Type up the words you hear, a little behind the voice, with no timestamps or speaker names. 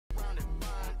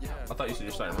I thought you said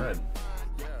you're starting red.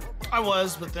 I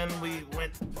was, but then we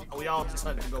all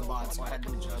decided to go bot, so I had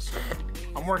to adjust.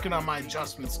 I'm working on my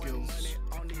adjustment skills.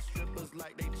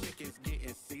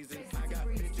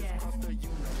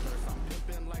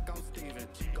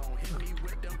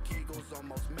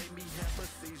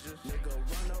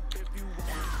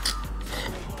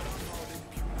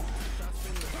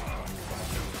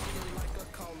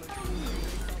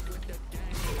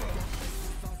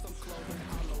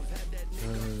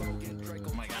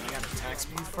 Oh my god, I got attack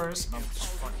speed first, and I'm just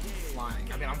fucking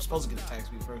flying. I mean, I'm supposed to get attack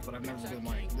speed first, but I've never been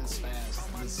like this fast,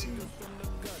 this soon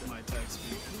with my attack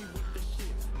speed.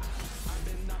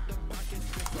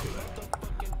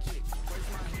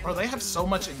 Bro, they have so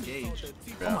much engaged.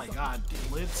 Yeah. Oh my god,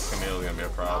 Blitz. Camille's gonna be a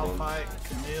problem. Fight,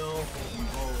 Camille,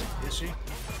 oh, is she?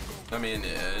 I mean,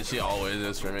 yeah, she always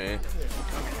is for me. Yeah.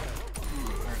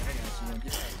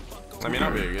 I mean,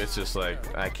 it's just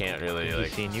like I can't really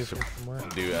like seen you from somewhere?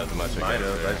 Do as much. Might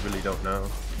have. I really don't know.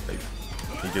 Like,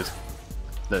 he just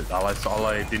all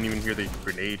I didn't even hear the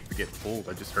grenade get pulled.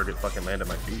 I just heard it fucking land at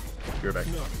my feet. You're back.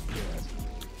 No.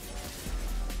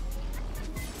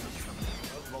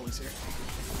 Rolly's here.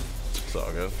 It's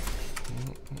all good.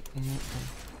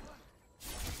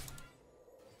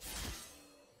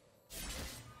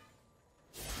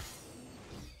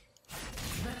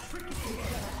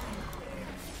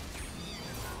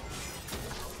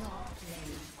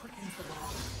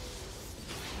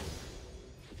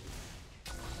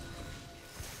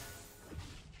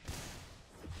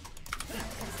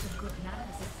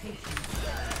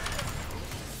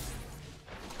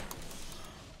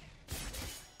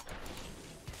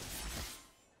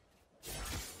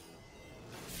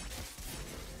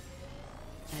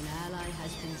 An ally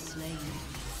has been slain.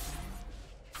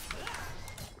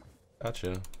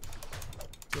 Gotcha.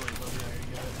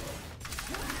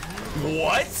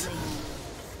 What?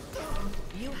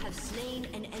 You have slain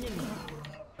an enemy.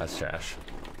 That's trash.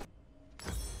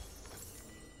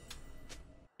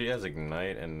 She has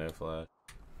ignite and no flash.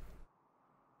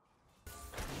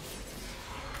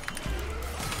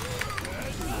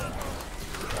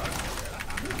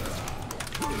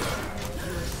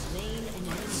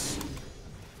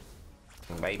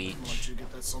 Baby. Once you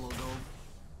get that solo gold.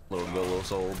 Little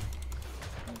sold.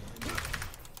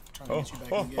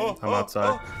 I'm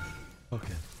outside.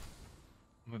 Okay.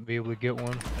 Might be able to get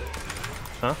one.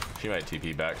 Huh? She might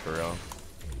TP back for real.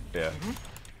 Yeah.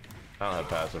 I don't have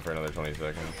passive for another 20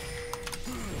 seconds.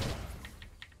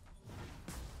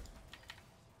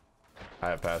 I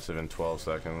have passive in 12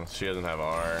 seconds. She doesn't have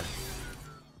R.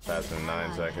 Passive in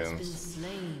 9 seconds.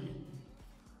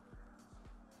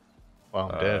 Well,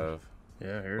 I'm dead.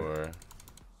 Yeah, I heard. Or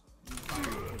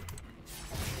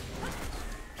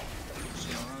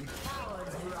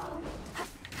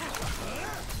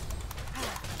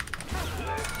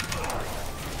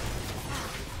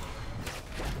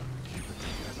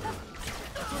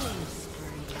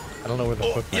I don't know where the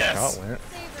fuck my shot went.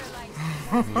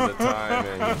 the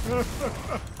timing.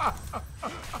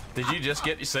 Did you just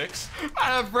get 6?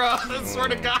 Bro, I swear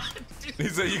to God. He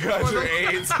said you guys are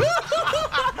 8s.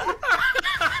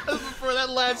 Before that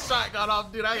last shot got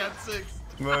off, dude, I got 6.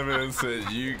 My man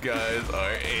said you guys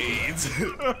are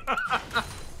 8s.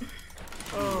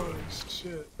 Oh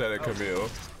shit. That a Camille.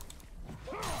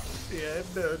 Yeah,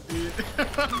 no, dude.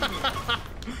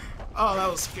 Oh, that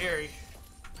was scary.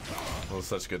 It was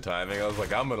such good timing. I was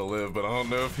like, I'm gonna live, but I don't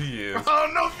know if he is. I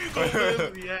don't know if you gonna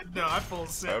live. Yeah, no, I full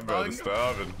set. That brother's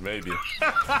starving, maybe.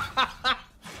 That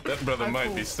brother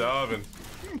might be starving.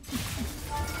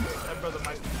 That brother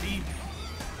might be deep.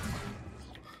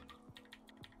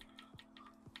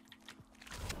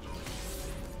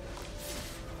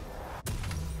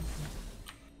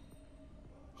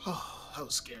 Oh, that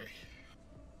was scary.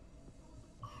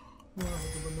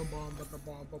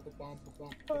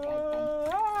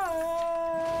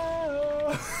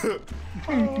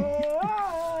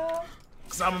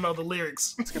 Cause I don't know the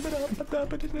lyrics. Don't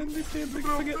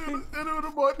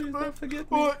want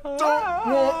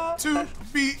to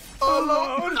be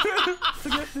alone.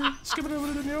 Forget me. Skip it over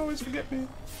and you always forget me.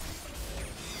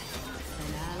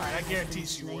 Alright, I guarantee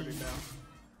she ordered now.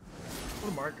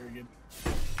 What a marker again.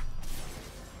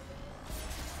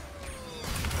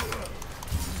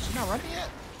 She's not running yet?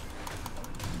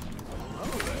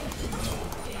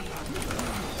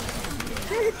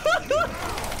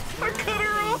 I cut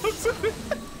her off.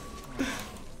 Oh,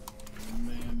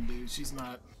 man, dude, she's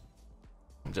not.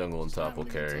 Jungle and top will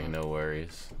carry, no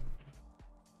worries.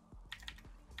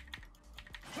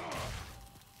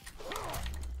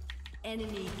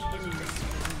 Enemy killing.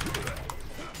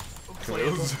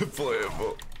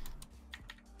 Playable.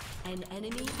 An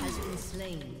enemy has been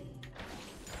slain.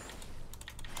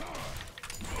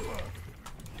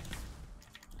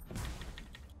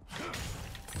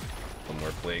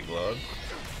 Plague Lord.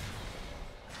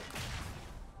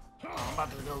 I'm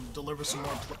about to go deliver some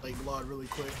more Plague Lord really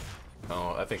quick.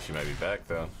 Oh, I think she might be back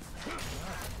though.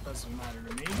 Doesn't matter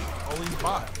to me. Always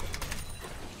bot.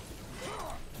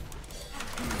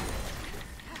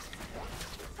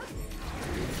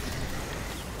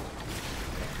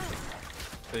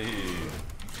 Hey.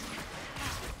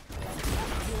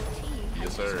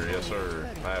 Yes sir, yes sir.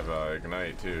 I have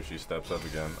Ignite too if she steps up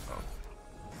again. Oh.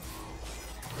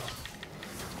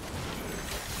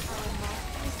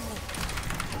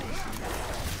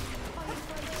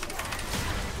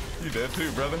 You dead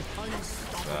too, brother?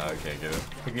 Nah, I can't get it.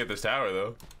 We can get this tower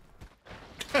though.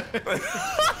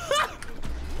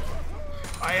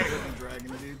 I am gonna be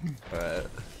dragon, dude. Alright.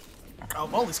 Oh,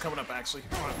 Molly's coming up actually.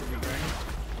 I don't have to be dragon.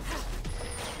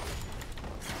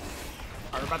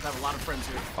 Alright, we're about to have a lot of friends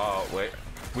here. Oh, wait.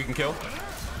 We can kill?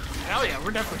 Hell yeah,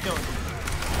 we're definitely killing.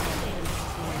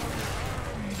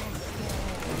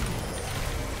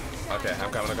 Okay,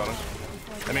 I'm coming, I'm coming.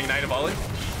 I mean, Ignite a volley?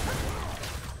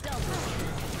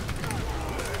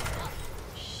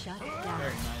 Shut down.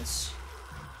 Very nice.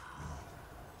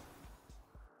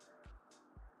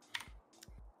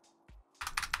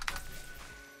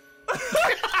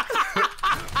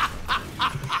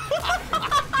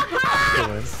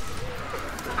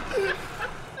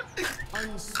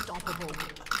 Unstoppable.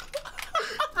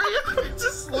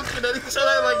 Just looking at each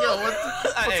other like, yo,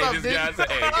 what's Hey, up, this dude? guy's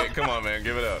hey, come on, man,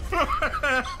 give it up.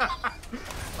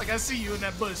 Like I see you in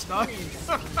that bush, dog.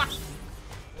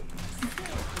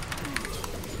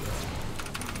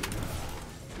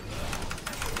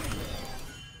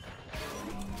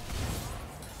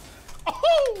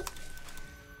 Oh!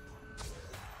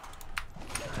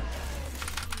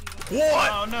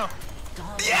 What? Oh no.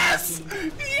 Yes!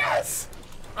 Yes!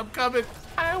 I'm coming.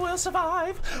 I will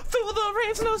survive. Through the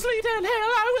rain, snow, sleet, and hail,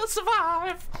 I will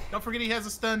survive. Don't forget he has a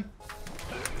stun.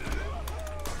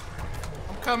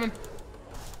 I'm coming.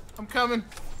 I'm coming.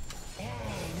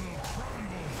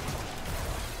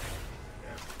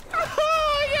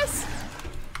 Oh, yes!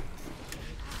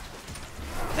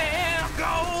 There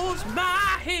goes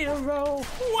my hero.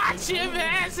 Watch him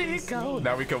as he goes.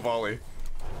 Now we can volley.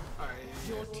 Alright.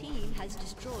 Your team has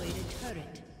destroyed a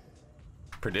turret.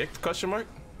 Predict? Question mark?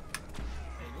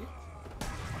 Maybe.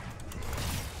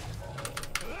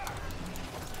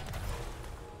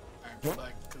 Alright, go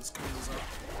back because Camille's up.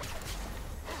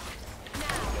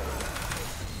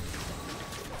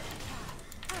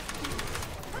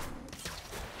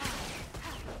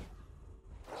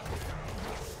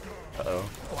 Uh-oh.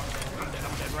 I'm dead.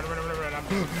 Run. I'm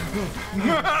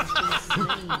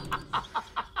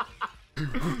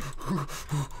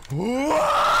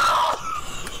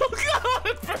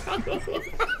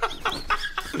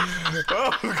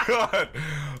Oh god!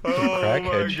 Oh Crackhead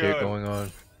my shit god! going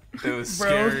on. It was Bro.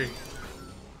 scary.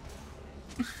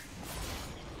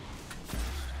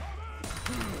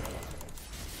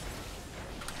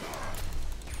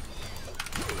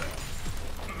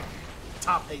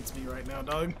 Top hates me right now,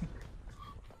 dog.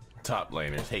 Top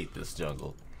laners hate this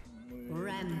jungle.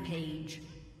 Rampage.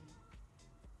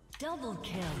 Double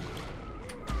kill.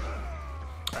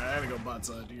 Alright, I gotta go bot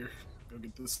side here. Go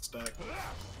get this stack.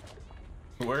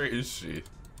 Where is she?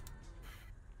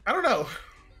 I don't know.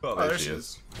 Oh, there she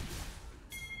is.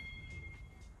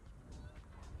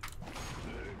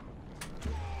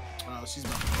 Oh, she's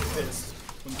about to be pissed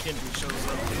when Kindred shows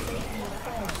up.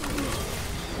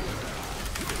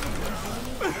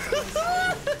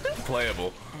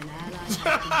 Playable. An ally has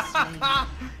been slain.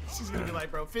 She's gonna be like,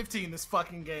 bro, 15 this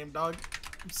fucking game, dog.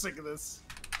 I'm sick of this.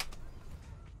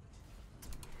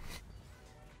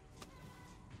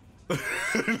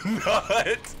 Not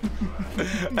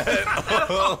at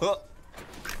all.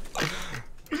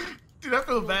 Dude, I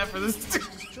feel bad for this dude.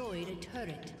 Destroyed a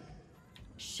turret.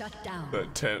 Shut down.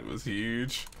 That tent was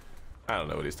huge. I don't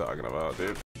know what he's talking about,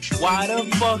 dude. Why the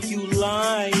fuck you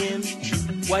lying?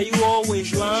 Why you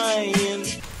always lying?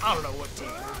 I don't know what to do.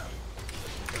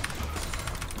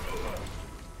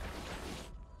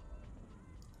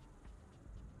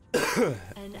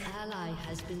 An ally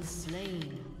has been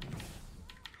slain.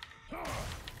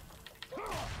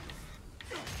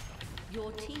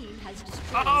 Your team has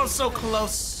destroyed. Oh, so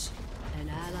close. An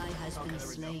ally has been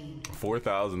slain.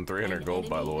 4,300 gold,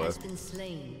 by the Enemy way. has been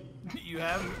slain. You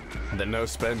have? The no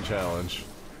spend challenge.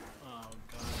 Oh,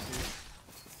 God,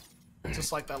 dude.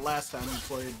 Just like that last time we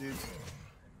played, dude.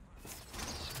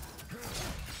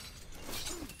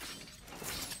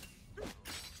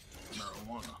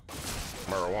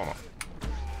 Marijuana.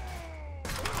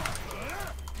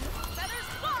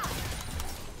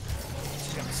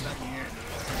 She's gonna stuck me here.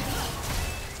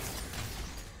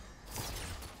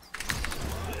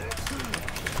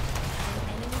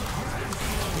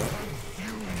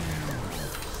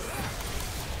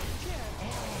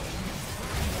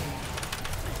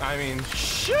 I mean,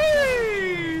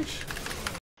 sheesh.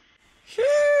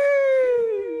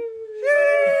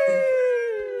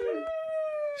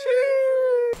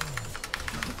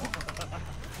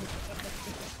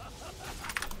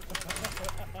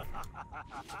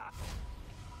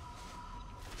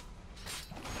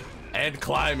 And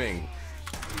climbing.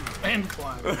 And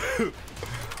climbing.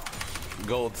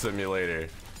 Gold simulator.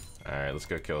 All right, let's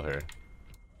go kill her.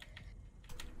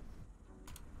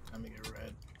 Time to get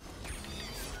red.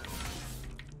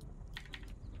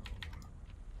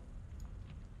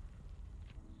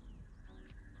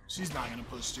 She's not gonna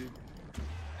push you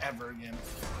ever again.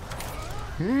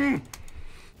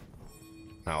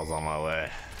 I was on my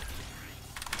way.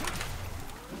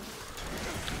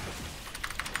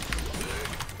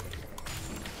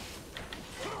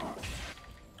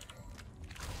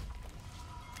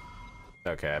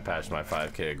 Okay, I passed my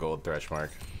 5K gold thresh mark.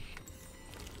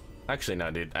 Actually, no,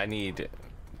 dude. I need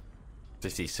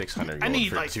 5,600 gold. I need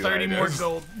for like 2 30 more items.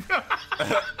 gold.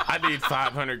 I need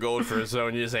 500 gold for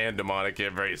Zonia's and demonic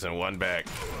embrace in one back.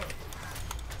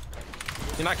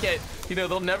 And I can't, you know,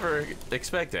 they'll never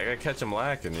expect it. I gotta catch them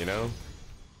lacking, you know?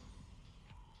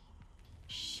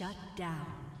 Shut down.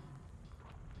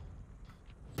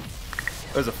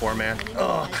 There's a 4-man.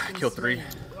 Oh, kill 3.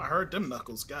 I heard them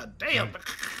knuckles. God damn.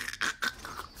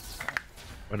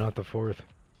 Why not the 4th?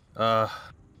 I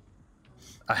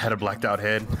had a blacked out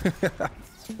head.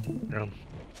 Yeah.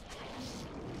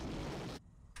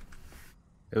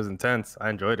 It was intense. I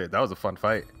enjoyed it. That was a fun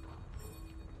fight.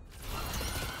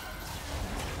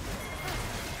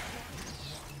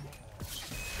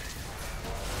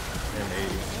 And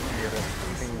 80.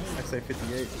 I say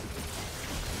 58.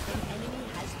 An enemy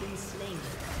has been slain.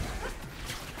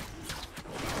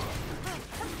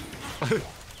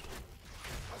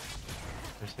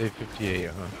 I say 58,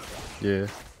 huh? Yeah,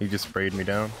 he just sprayed me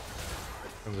down.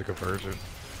 Sounds like a version.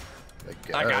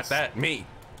 I got that. Me.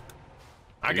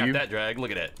 I got you? that drag. Look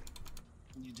at that.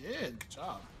 You did. Good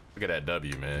job. Look at that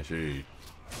W, man. Shoot.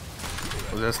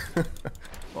 Was this?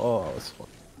 Oh, that was fun.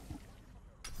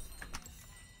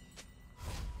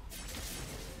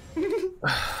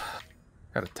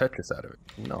 Got a Tetris out of it.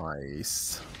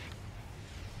 Nice.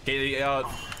 Okay,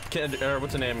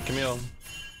 what's the name? Camille.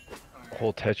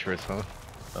 Whole Tetris, huh?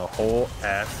 A whole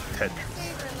ass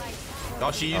Tetris.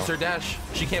 Oh, she used her dash.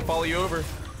 She can't follow you over.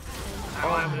 For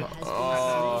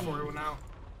now.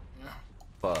 Yeah.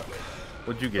 Fuck.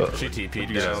 What'd you get? She TP'd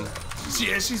get? down.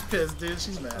 Yeah, she's pissed, dude.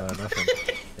 She's mad. Nothing.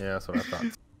 Yeah, that's what I thought.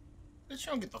 Bitch,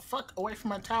 you don't get the fuck away from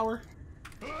my tower.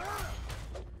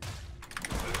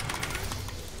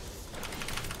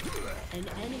 An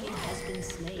enemy has been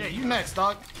slain. Yeah, you next,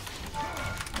 dog.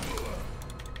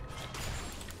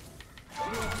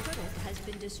 Your turret has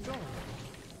been destroyed.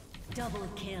 Double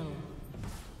kill.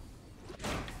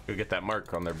 Go get that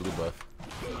mark on their blue buff.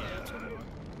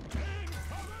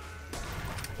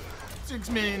 6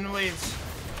 million ways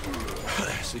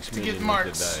 6 to million get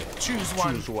marks. to die. Choose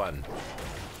one. Choose one.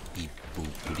 Beep,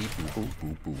 boop, beep, boop,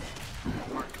 boop,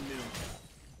 boop. Mark Camille.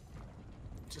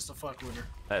 Just to fuck with her.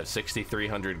 I have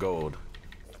 6,300 gold.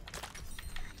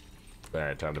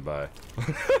 Alright, time to buy.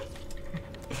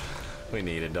 We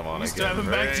need a demonic. You still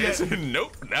haven't backed yet?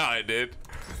 Nope. Now I did.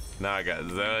 Now I got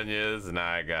Zonia's, and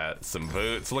now I got some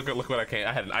boots. Look what I came.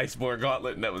 I had an Iceborne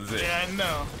gauntlet, and that was it. Yeah, I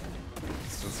know.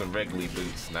 Some regular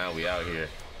boots. Now we out here.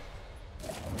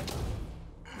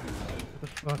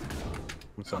 How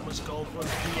much gold was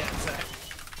the attack?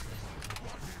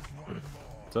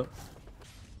 What's up?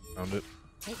 Found it.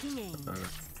 Taking aim.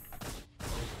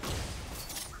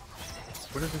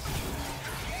 What is this?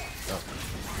 Oh.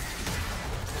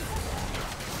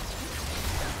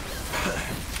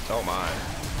 Oh my.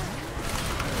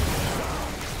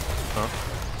 Huh?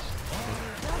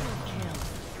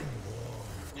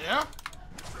 Yeah?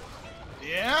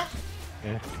 Yeah?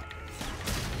 Yeah.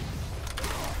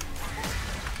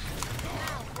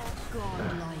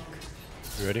 Godlike.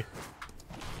 You ready?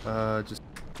 Just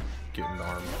getting the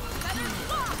arm.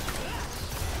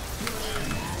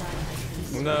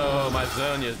 No, my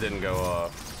Zonia's didn't go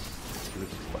off. This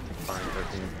is fucking fine.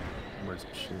 Where's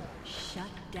the shit?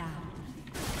 Shut down.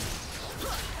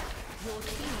 Your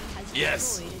team has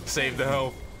Yes! destroyed Save the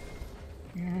health.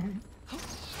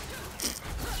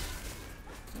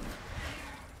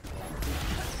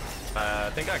 I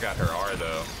think I got her R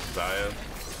though, Zaya.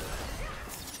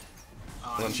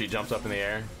 When she jumps up in the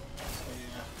air.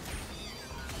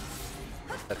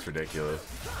 That's ridiculous.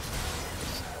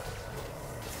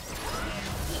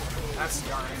 That's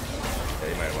yarn. Yeah,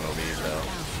 you might want to leave though.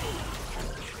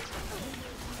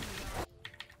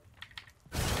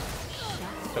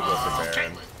 That was for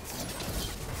Baron.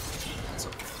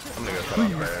 I'm gonna go cut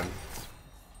off Baron.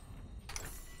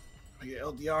 I get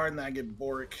LDR and then I get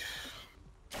Boric.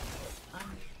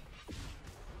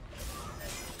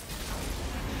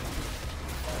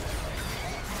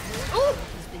 Oh!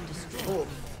 Oh,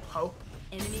 ho.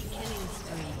 Enemy killing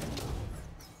spree.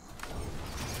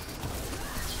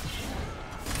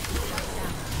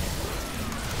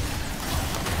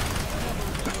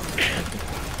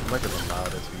 I'm like as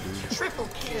loud as we do. Triple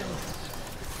kill.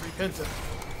 Free Penta.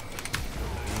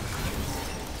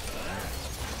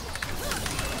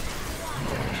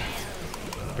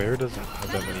 Bear doesn't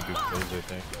have that many good plays, I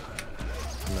think.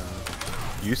 No.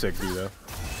 Yusek do though.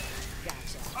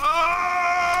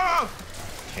 Oh!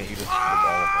 Can't you just put the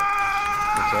ball up?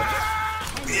 What's up?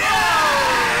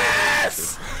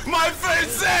 Yes! My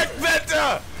first sack,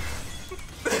 Penta!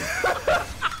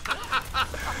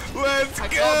 Let's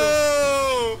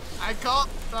go! I called.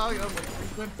 Oh,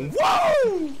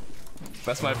 Whoa!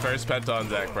 That's my first Penta on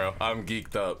Zach, bro. I'm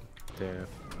geeked up. Damn.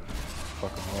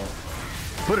 Fuck them all.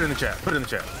 Put it in the chat. Put it in the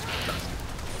chat.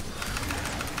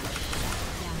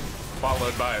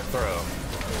 Followed by a throw.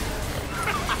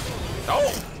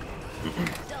 Oh!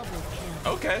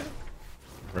 Okay.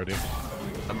 Ready?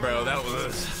 Bro, that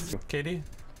was... KD?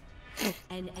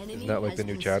 Isn't that like the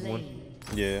new Chad one?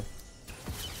 Yeah.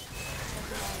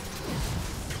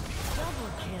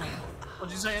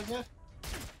 What'd you say, Edgar?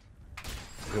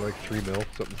 Is it like 3 mil?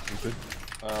 Something stupid?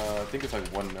 I think it's like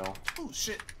 1 mil. Oh,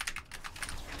 shit.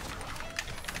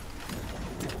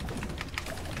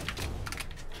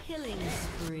 Killing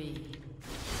spree.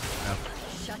 Yeah.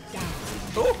 Shut down.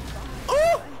 Oh!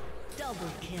 Oh! Double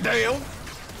kill. Damn!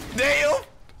 Damn!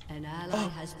 An ally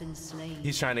has been slain.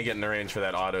 He's trying to get in the range for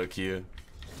that auto Q.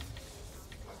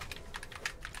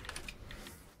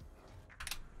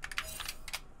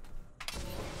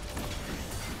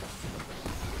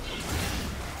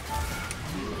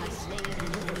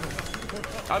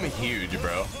 I'm huge,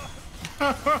 bro.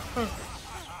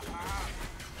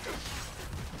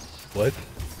 What?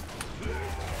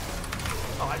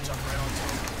 Oh, I jumped right on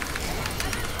top.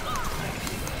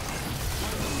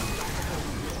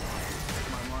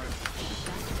 My mark.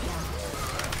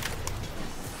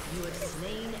 You have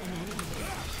slain an enemy.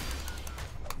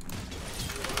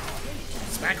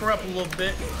 Smack her up a little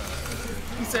bit.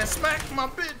 He said, smack my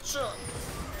bitch up.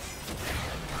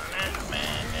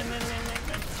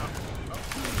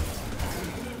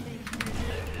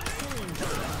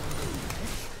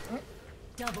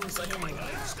 Double It's like, oh kill. my god,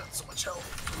 I just got so much health.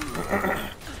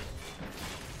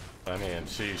 I mean,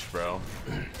 sheesh, bro.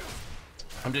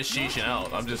 I'm just sheeshing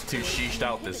out. I'm just too sheeshed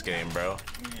out this game, bro.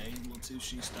 Yeah, you a little too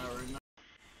sheeshed out right now.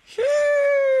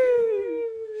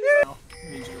 I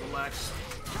need you to relax.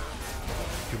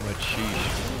 Too much sheesh.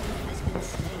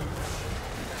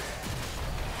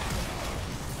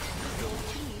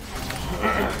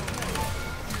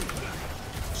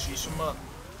 Sheesh him up.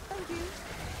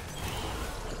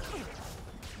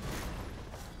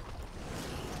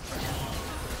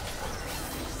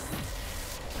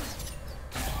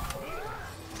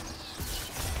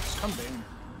 Come down.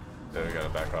 Yeah, we gotta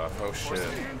back off. Oh Force shit.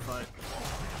 the Baron fight.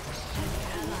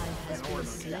 Ally has Don't worry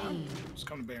been about it. slain. Just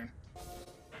come to Baron.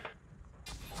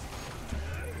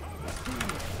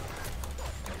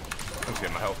 Let's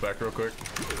get my health back real quick.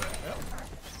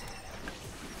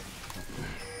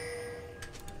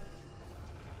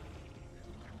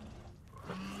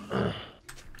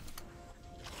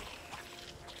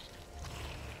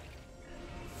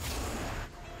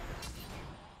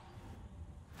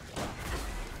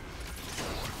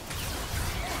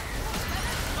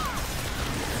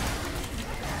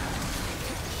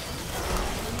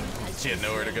 She had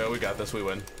nowhere to go. We got this. We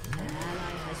win. An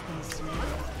ally has been slain.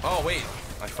 Oh wait,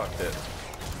 I fucked it.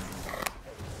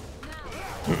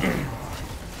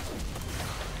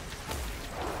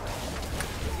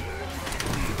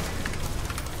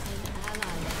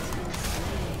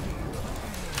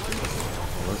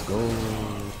 Let's go.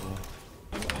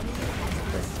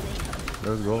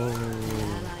 Let's go. An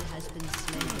ally has been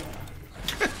slain.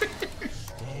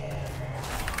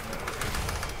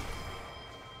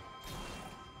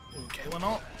 Okay, went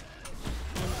on.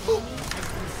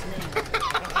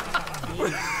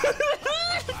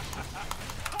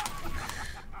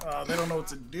 They don't know what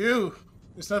to do.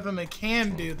 There's nothing they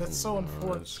can do. That's so It's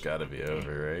unfortunate. gotta be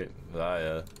over, right?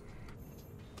 Zaya.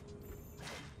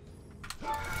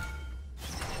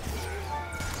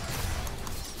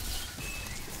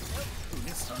 Ooh,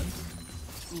 gets stunned.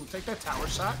 Ooh, take that tower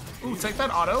shot. Ooh, take that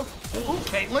auto. Ooh,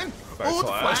 Caitlyn. Nice Ooh, the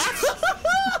flash. flash.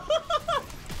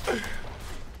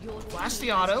 Flash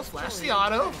the auto. Flash the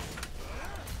auto.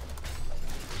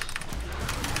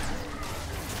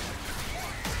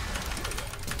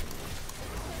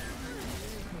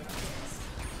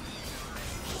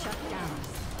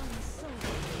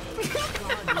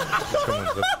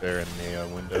 Someone's up there in the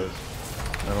windows.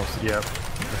 I don't see. Yeah,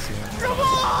 I see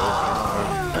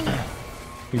him.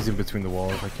 He's in between the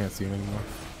walls. I can't see him anymore.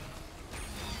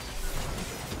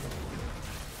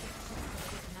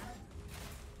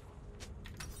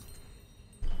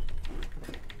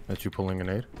 that you pulling a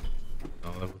nade?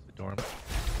 Oh, that was the dorm.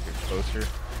 You're closer.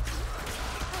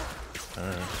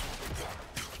 Alright.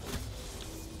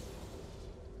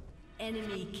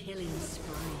 Enemy killing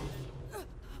spree.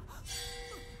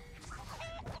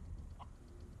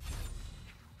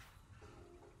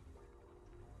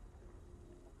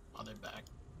 Oh, they're back.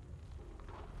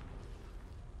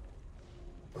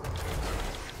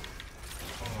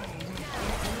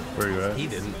 Where are you at? He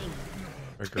didn't.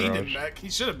 Or He didn't garage. back. He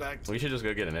should have backed. We should just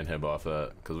go get an inhib off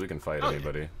that, because we can fight Oh, yeah.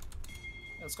 anybody.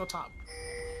 Let's go top.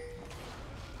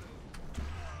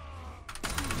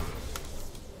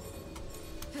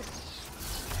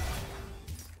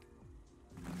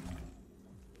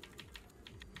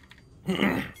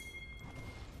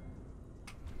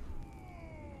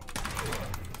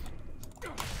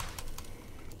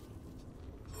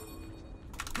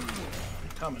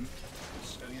 Coming.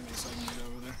 Just gotta give me a second to get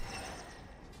over there.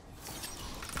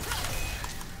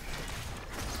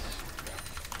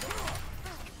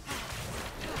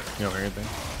 You don't hear anything?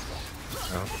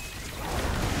 No.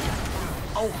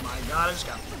 Oh my god, I just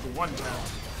got one tap.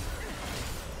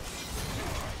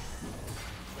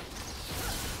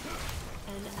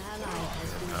 An ally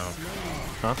has been slain.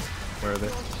 Huh? Where are they?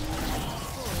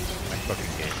 My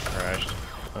fucking game crashed.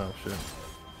 Oh shit.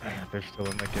 They're still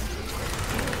in my game.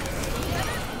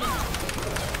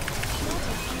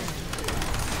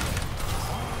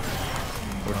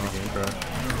 Where did the game crash?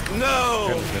 No!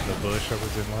 Kind of in the bush I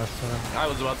was in last time. I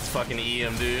was about to fucking E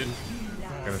him, dude.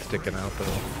 Kind of sticking out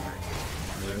though.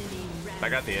 I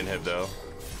got the inhib though.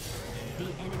 The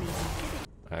enemy's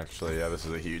Actually, yeah, this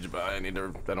is a huge buy. I need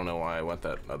to. I don't know why I went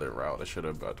that other route. I should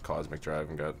have got Cosmic Drive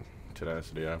and got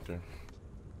Tenacity after.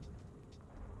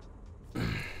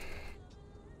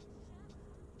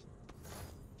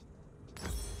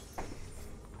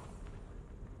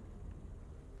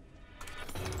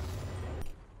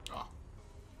 Oh.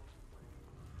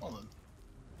 Hold on.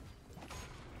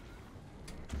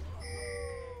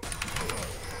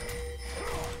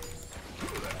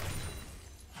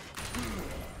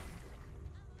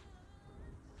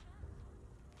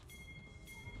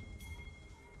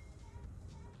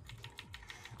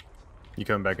 You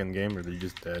coming back in the game or are you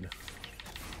just dead?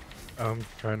 I'm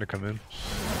trying to come in.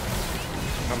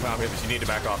 I'm here, but you need to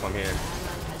back off. I'm here.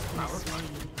 Nah, we're fine.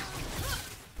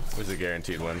 Who's a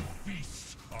guaranteed win?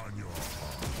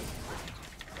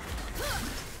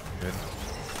 Good.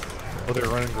 Oh, they're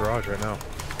running garage right now.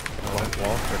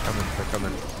 Wall. They're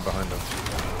coming from behind us.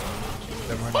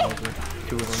 They're running over.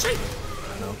 Two of them.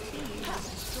 No.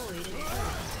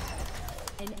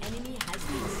 an enemy has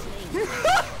been slain.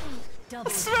 Double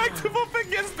Smacked him kill. up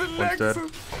against the One's nexus.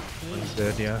 dead. One's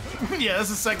dead, yeah. Yeah, that's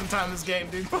the second time this game,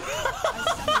 dude.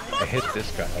 I hit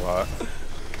this guy a lot.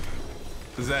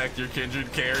 Zach, your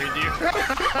Kindred carried you.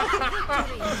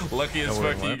 Lucky as Oh,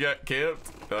 wait, fuck you what? got camped.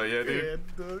 Oh yeah, dude.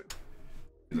 Yeah,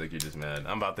 He's like, you're just mad.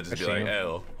 I'm about to just I be see like, him.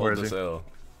 L. Where Hold is this he? L.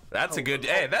 That's a good.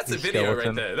 Hey, that's a He's video skeleton.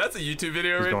 right there. That's a YouTube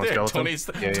video He's right going there. skeleton?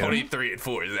 20, Yeah, yeah. 23 and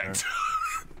 4, Zach.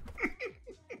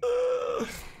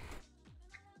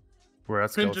 Where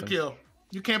that's Penta skeleton? kill.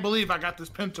 You can't believe I got this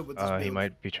Penta with this build. He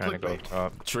might be trying to go Clickbait.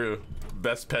 top. True.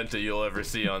 Best Penta you'll ever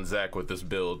see on Zach with this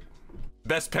build.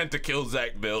 Best Penta kill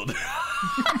Zach build.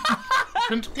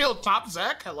 Penta kill top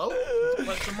Zach. Hello.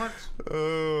 Question marks.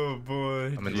 Oh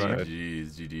boy. I'm inside.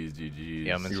 GG's.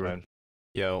 Yeah, I'm inside.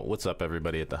 Yo, what's up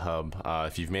everybody at the hub?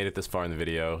 If you've made it this far in the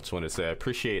video, just wanted to say I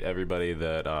appreciate everybody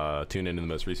that tuned into the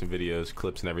most recent videos,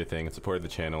 clips and everything, and supported the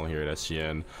channel here at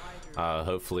SGN.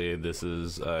 Hopefully this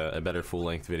is a better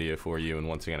full-length video for you, and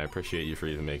once again I appreciate you for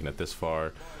even making it this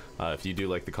far. If you do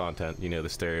like the content, you know, the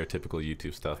stereotypical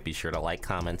YouTube stuff, be sure to like,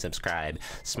 comment, subscribe,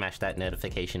 smash that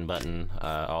notification button,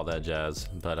 all that jazz.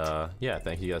 But yeah,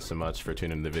 thank you guys so much for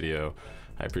tuning in the video.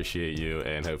 I appreciate you,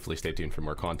 and hopefully stay tuned for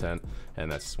more content.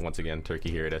 And that's once again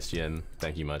Turkey here at SGN.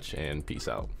 Thank you much, and peace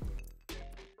out.